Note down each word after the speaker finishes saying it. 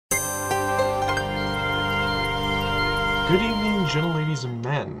Good evening, gentle ladies and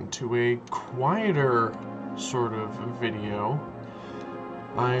men, to a quieter sort of video.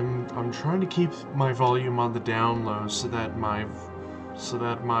 I'm trying to keep my volume on the down low so that my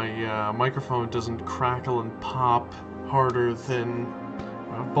microphone doesn't crackle and pop harder than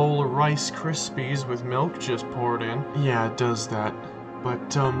a bowl of Rice Krispies with milk just poured in. Yeah, it does that. But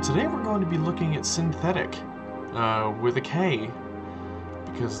today we're going to be looking at Synthetik with a K,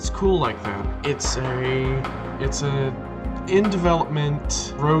 because it's cool like that. It's a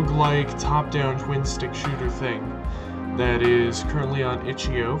in-development roguelike top-down twin-stick shooter thing that is currently on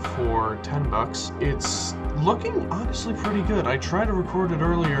itch.io for $10. It's looking honestly pretty good. I tried to record it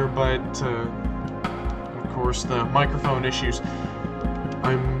earlier, but of course the microphone issues.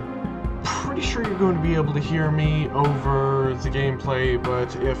 I'm pretty sure you're going to be able to hear me over the gameplay,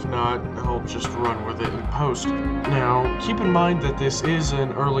 but if not, I'll just run with it in post. Now, keep in mind that this is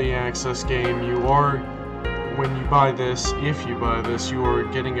an early access game. When you buy this, if you buy this, you are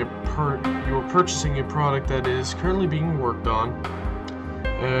purchasing a product that is currently being worked on.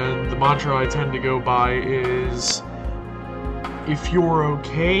 And the mantra I tend to go by is, if you're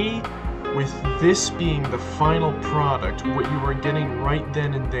okay with this being the final product, what you are getting right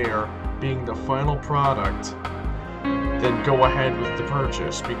then and there being the final product, then go ahead with the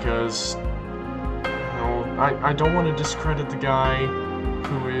purchase, because I don't want to discredit the guy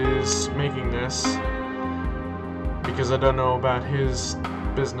who is making this, because I don't know about his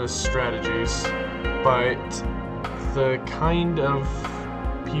business strategies, but the kind of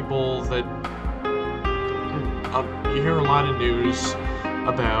people that you hear a lot of news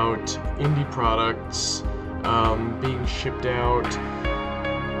about indie products being shipped out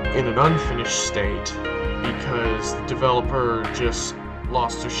in an unfinished state because the developer just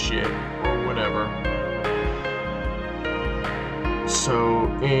lost their shit or whatever. So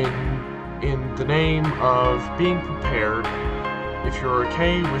in the name of being prepared, if you're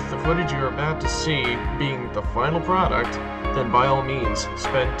okay with the footage you're about to see being the final product, then by all means,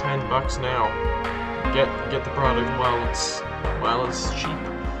 spend $10 now. Get the product while it's cheap.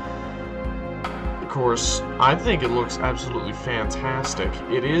 Of course, I think it looks absolutely fantastic.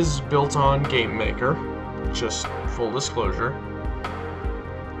 It is built on Game Maker, just full disclosure.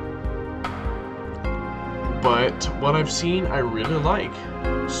 But what I've seen, I really like.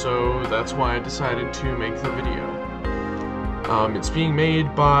 So that's why I decided to make the video. It's being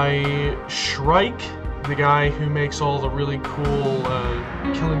made by Shrike, the guy who makes all the really cool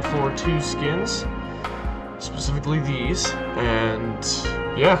Killing Floor 2 skins, specifically these, and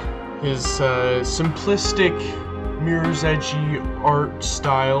yeah, his simplistic, mirror's edgy art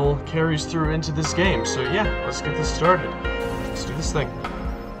style carries through into this game. So yeah, let's get this started. Let's do this thing.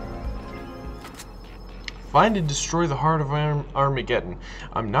 Find and destroy the heart of Armageddon.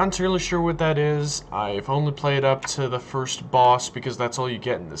 I'm not entirely sure what that is. I've only played up to the first boss because that's all you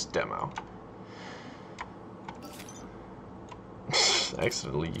get in this demo. I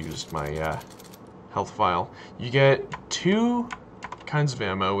accidentally used my health file. You get 2 kinds of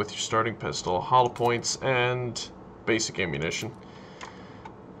ammo with your starting pistol, hollow points and basic ammunition.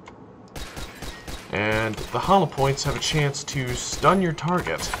 And the hollow points have a chance to stun your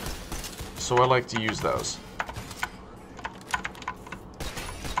target, so I like to use those.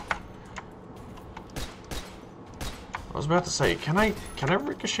 I was about to say, can I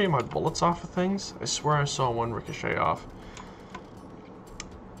ricochet my bullets off of things? I swear I saw one ricochet off.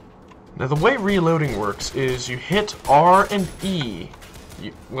 Now the way reloading works is you hit R and E.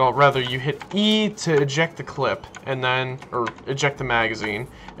 You hit E to eject the clip, and then, or eject the magazine,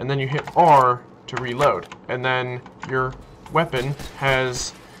 and then you hit R to reload. And then your weapon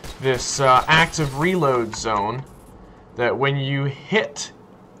has this active reload zone that when you hit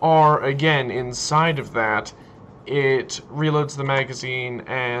R again inside of that, it reloads the magazine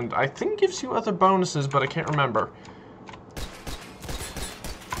and I think gives you other bonuses, but I can't remember.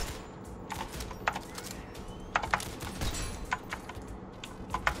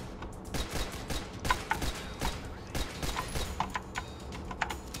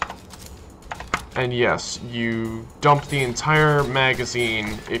 And yes, you dump the entire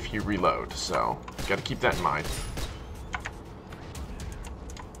magazine if you reload, so you gotta keep that in mind.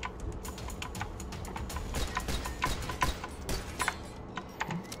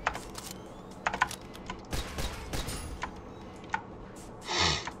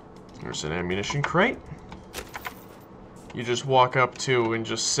 There's an ammunition crate. You just walk up to and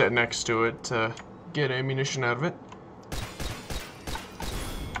just sit next to it to get ammunition out of it.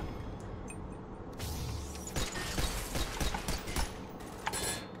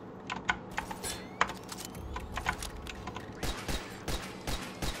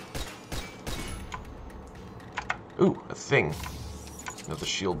 Ooh, a thing. Another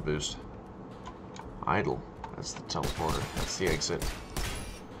shield boost. Idle. That's the teleporter. That's the exit.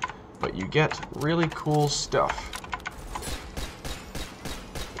 But you get really cool stuff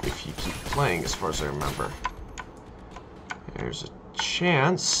if you keep playing, as far as I remember. There's a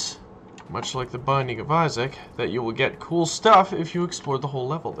chance, much like the Binding of Isaac, that you will get cool stuff if you explore the whole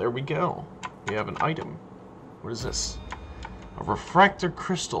level. There we go. We have an item. What is this? A refractor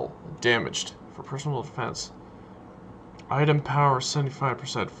crystal. Damaged. For personal defense. Item power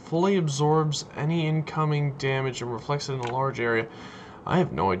 75%. Fully absorbs any incoming damage and reflects it in a large area. I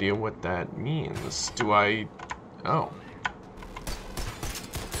have no idea what that means. Do I... Oh.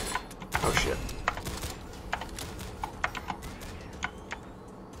 Oh shit.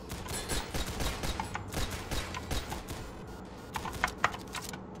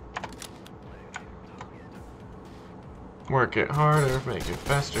 Work it harder, make it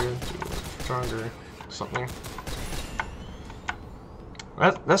faster, do it stronger, something.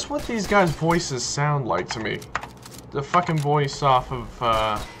 That's what these guys' voices sound like to me. The fucking voice off of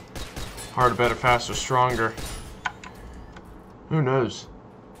Harder, Better, Faster, Stronger. Who knows?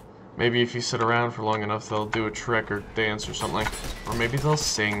 Maybe if you sit around for long enough, they'll do a trick or dance or something. Or maybe they'll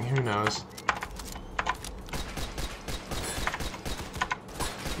sing, who knows?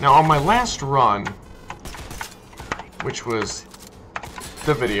 Now, on my last run, which was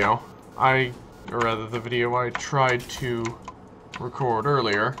the video, the video I tried to record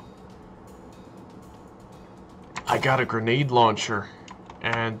earlier, I got a grenade launcher,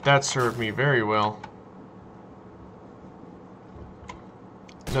 and that served me very well.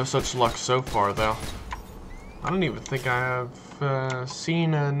 No such luck so far, though. I don't even think I have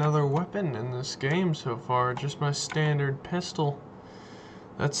seen another weapon in this game so far, just my standard pistol.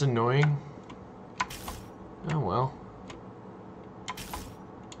 That's annoying. Oh well.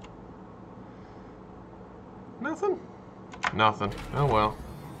 Nothing? Nothing. Oh well.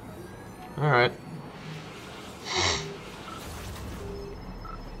 Alright.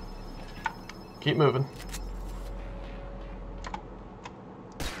 Keep moving.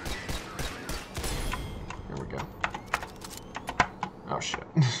 Here we go. Oh shit.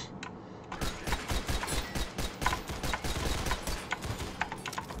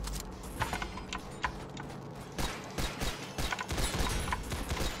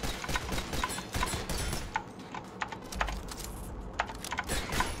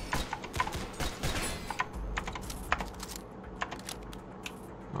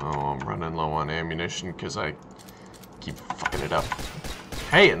 Running low on ammunition because I keep fucking it up.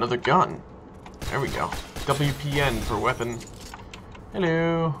 Hey, another gun. There we go. WPN for weapon.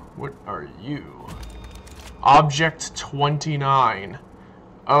 Hello. What are you? Object 29.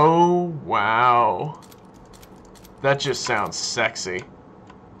 Oh, wow. That just sounds sexy.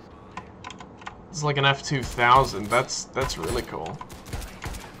 It's like an F-2000. That's really cool.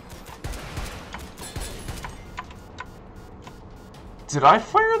 Did I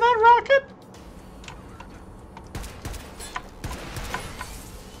fire that rocket?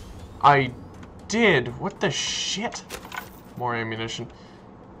 I did. What the shit? More ammunition.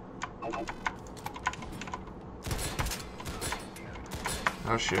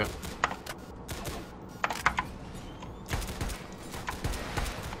 Oh shit.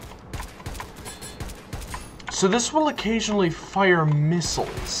 So this will occasionally fire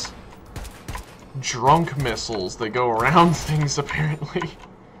missiles. Drunk missiles that go around things, apparently.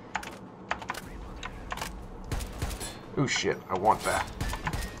 Oh shit, I want that.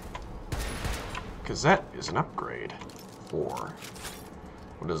 Because that is an upgrade for...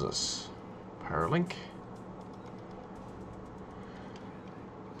 What is this? Power link?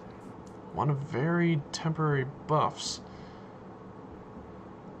 One of varied temporary buffs.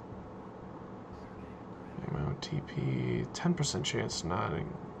 Ammo, TP, 10% chance not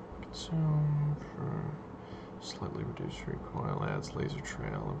consume for slightly reduced recoil, adds laser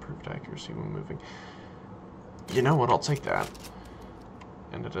trail, improved accuracy when moving. You know what, I'll take that.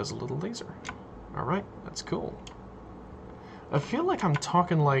 And it has a little laser. Alright, that's cool. I feel like I'm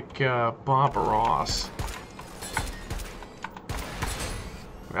talking like Bob Ross.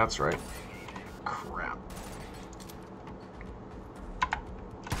 That's right. Crap.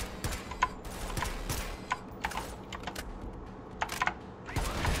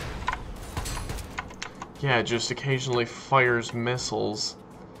 Yeah, it just occasionally fires missiles.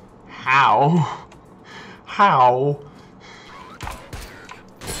 How? How?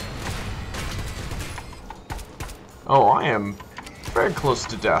 Oh, I am very close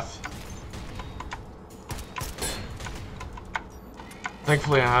to death.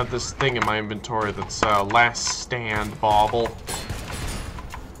 Thankfully, I have this thing in my inventory that's Last Stand bauble.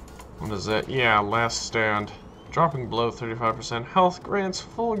 What is it? Yeah, Last Stand. Dropping below 35% health grants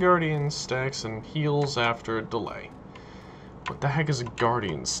full Guardian stacks and heals after a delay. What the heck is a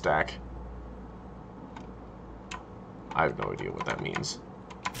Guardian stack? I have no idea what that means.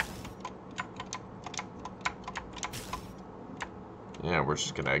 Yeah, we're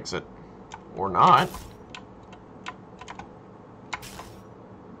just gonna exit. Or not.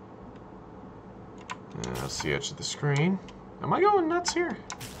 That's the edge of the screen. Am I going nuts here?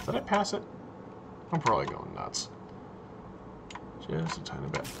 Did I pass it? I'm probably going nuts. Just a tiny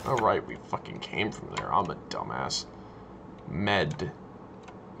bit. Oh, right, we fucking came from there. I'm a dumbass. Med.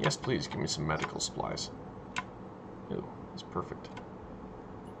 Yes, please, give me some medical supplies. Ooh, that's perfect.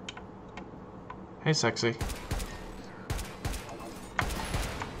 Hey, sexy.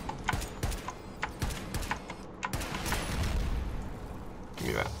 Give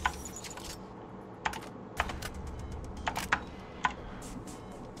me that.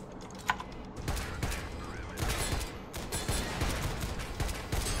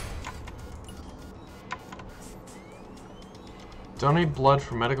 Donate blood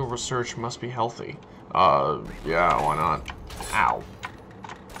for medical research, must be healthy. Yeah, why not? Ow.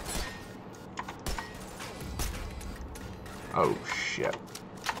 Oh, shit.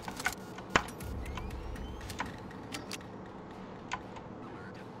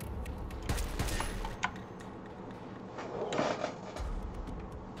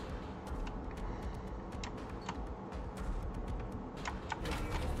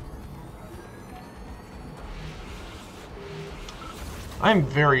 I'm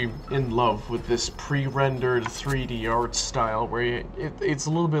very in love with this pre-rendered 3D art style where it's a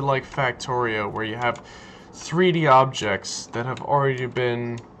little bit like Factorio, where you have 3D objects that have already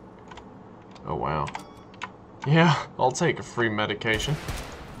been... Oh wow. Yeah, I'll take a free medication.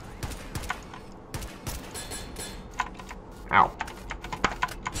 Ow.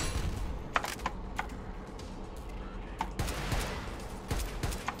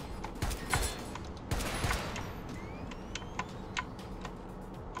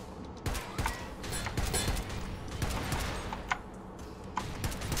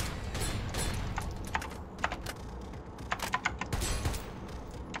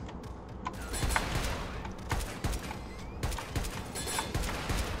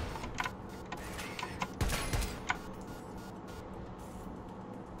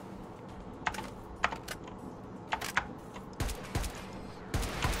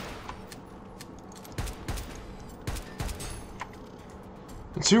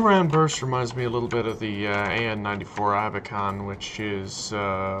 The 2-round burst reminds me a little bit of the AN-94 Abacon, which is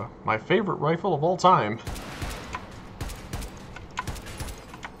my favorite rifle of all time.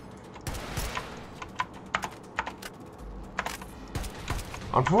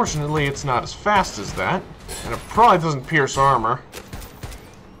 Unfortunately, it's not as fast as that, and it probably doesn't pierce armor.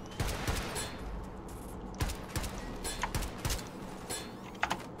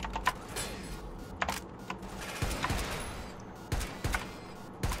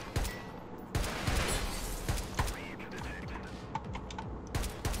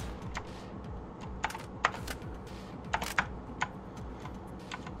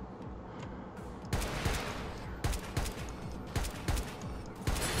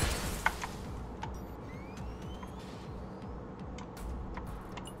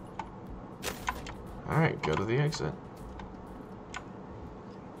 Alright, go to the exit.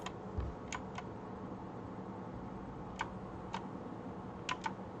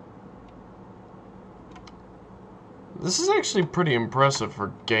 This is actually pretty impressive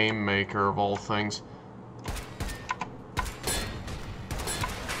for Game Maker, of all things.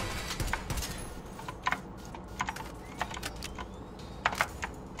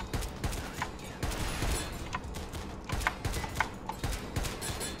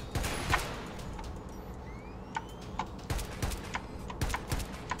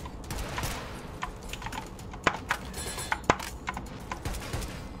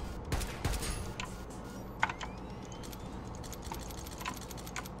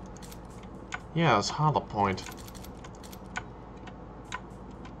 Yeah, it's hollow point.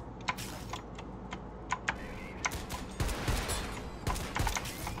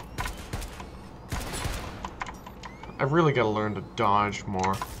 I've really got to learn to dodge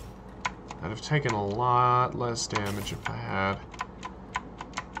more. I'd have taken a lot less damage if I had.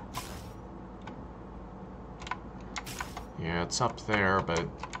 Yeah, it's up there, but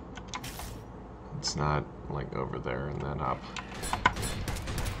it's not like over there and then up.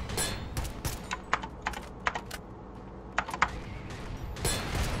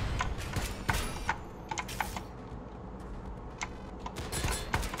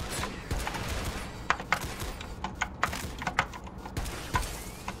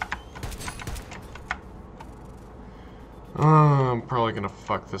 I'm probably gonna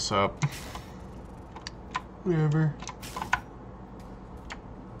fuck this up. Whatever.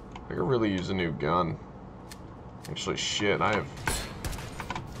 I could really use a new gun. Actually, shit, I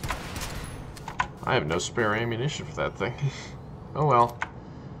have no spare ammunition for that thing. Oh well.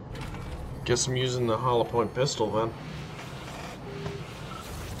 Guess I'm using the hollow point pistol then.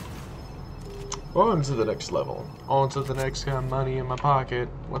 On to the next level. On to the next money in my pocket.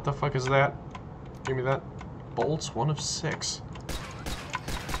 What the fuck is that? Give me that. Bolts, 1 of 6.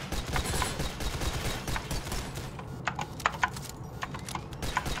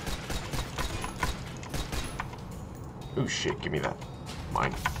 Ooh, shit, give me that.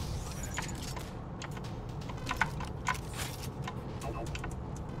 Mine.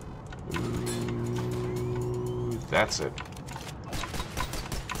 Ooh, that's it.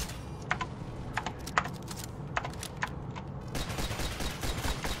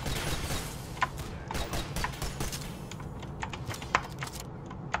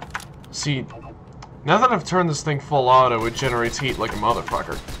 See, now that I've turned this thing full auto, it generates heat like a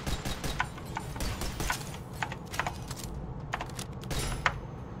motherfucker.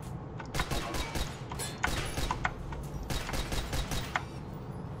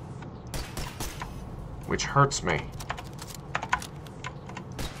 Which hurts me.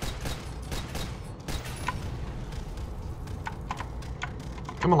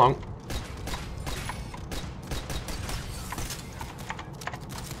 Come along.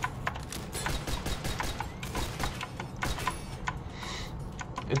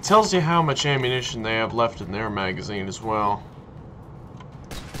 It tells you how much ammunition they have left in their magazine as well.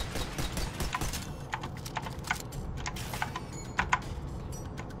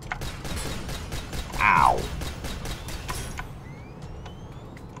 Ow.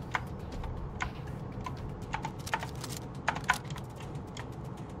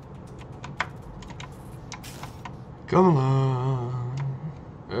 Come along.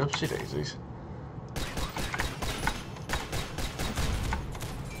 Oopsie daisies.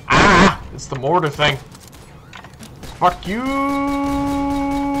 It's the mortar thing. Fuck you.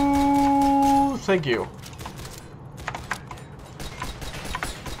 Thank you.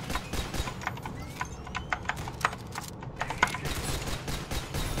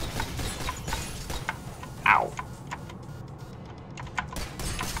 Ow.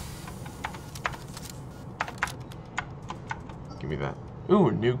 Give me that.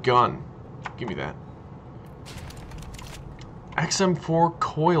 Ooh, new gun. Give me that. XM4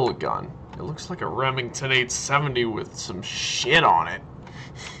 coil gun. It looks like a Remington 870 with some shit on it.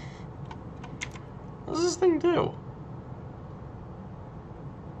 What does this thing do?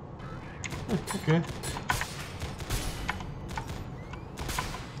 Okay.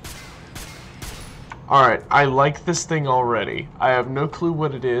 Alright, I like this thing already. I have no clue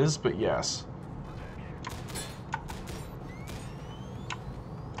what it is, but yes.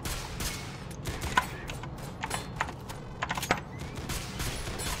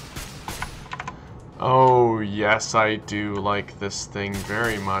 Oh, yes, I do like this thing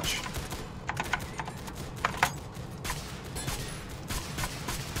very much.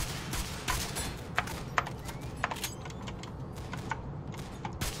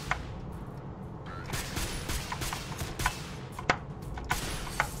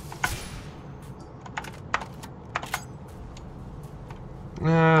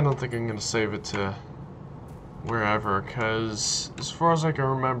 Nah, I don't think I'm gonna save it to wherever, because as far as I can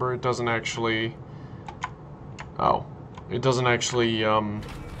remember, it doesn't actually... Oh, it doesn't actually,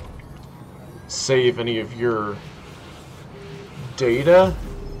 save any of your data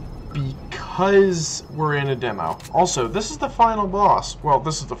because we're in a demo. Also, this is the final boss. Well,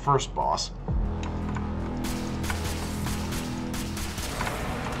 this is the first boss.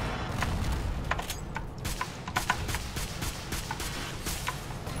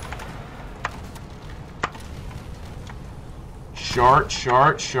 Shart,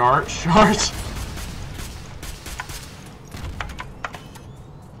 shart, shart, shart.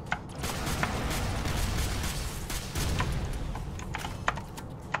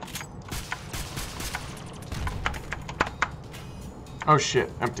 Oh shit,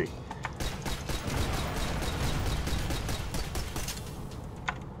 empty.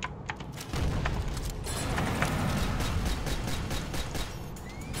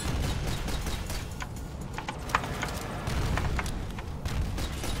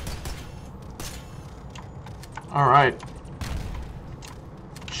 Alright.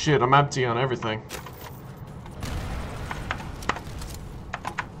 Shit, I'm empty on everything.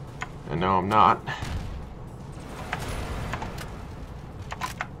 And no, I'm not.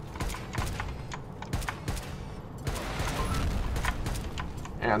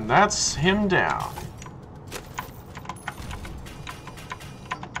 And that's him down.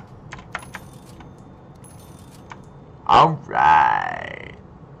 Alright.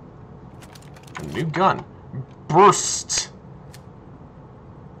 A new gun. Burst.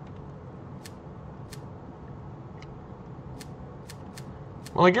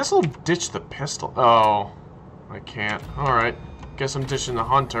 Well, I guess I'll ditch the pistol. Oh, I can't. Alright. Guess I'm ditching the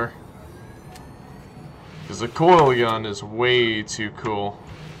hunter. Because the coil gun is way too cool.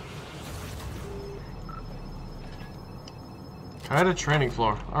 Kinda training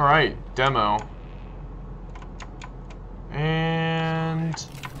floor. Alright, demo. And...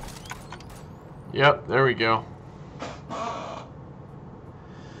 Yep, there we go.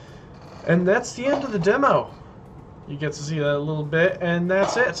 And that's the end of the demo. You get to see that a little bit, and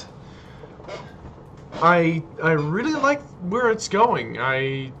that's it. I really like where it's going.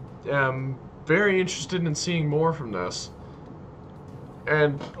 I am very interested in seeing more from this.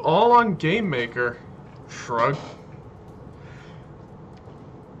 And all on Game Maker. Shrug.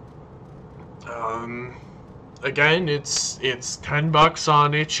 Again, it's $10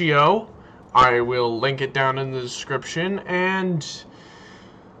 on itch.io. I will link it down in the description, and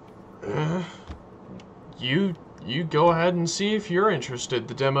you go ahead and see if you're interested.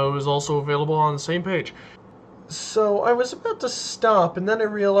 The demo is also available on the same page. So I was about to stop, and then I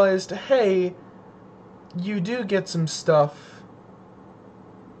realized, hey, you do get some stuff.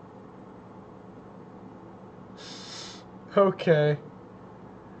 Okay.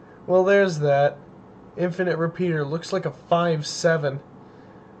 Well, there's that. Infinite repeater. Looks like a 5.7.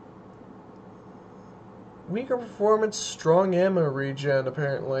 Weaker performance, strong ammo regen,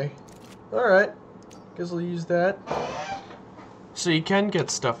 apparently. Alright. Guess I'll use that. So you can get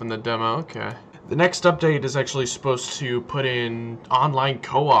stuff in the demo, okay. The next update is actually supposed to put in online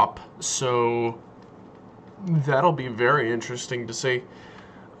co-op, so that'll be very interesting to see.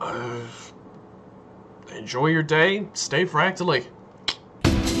 Enjoy your day, stay fractally.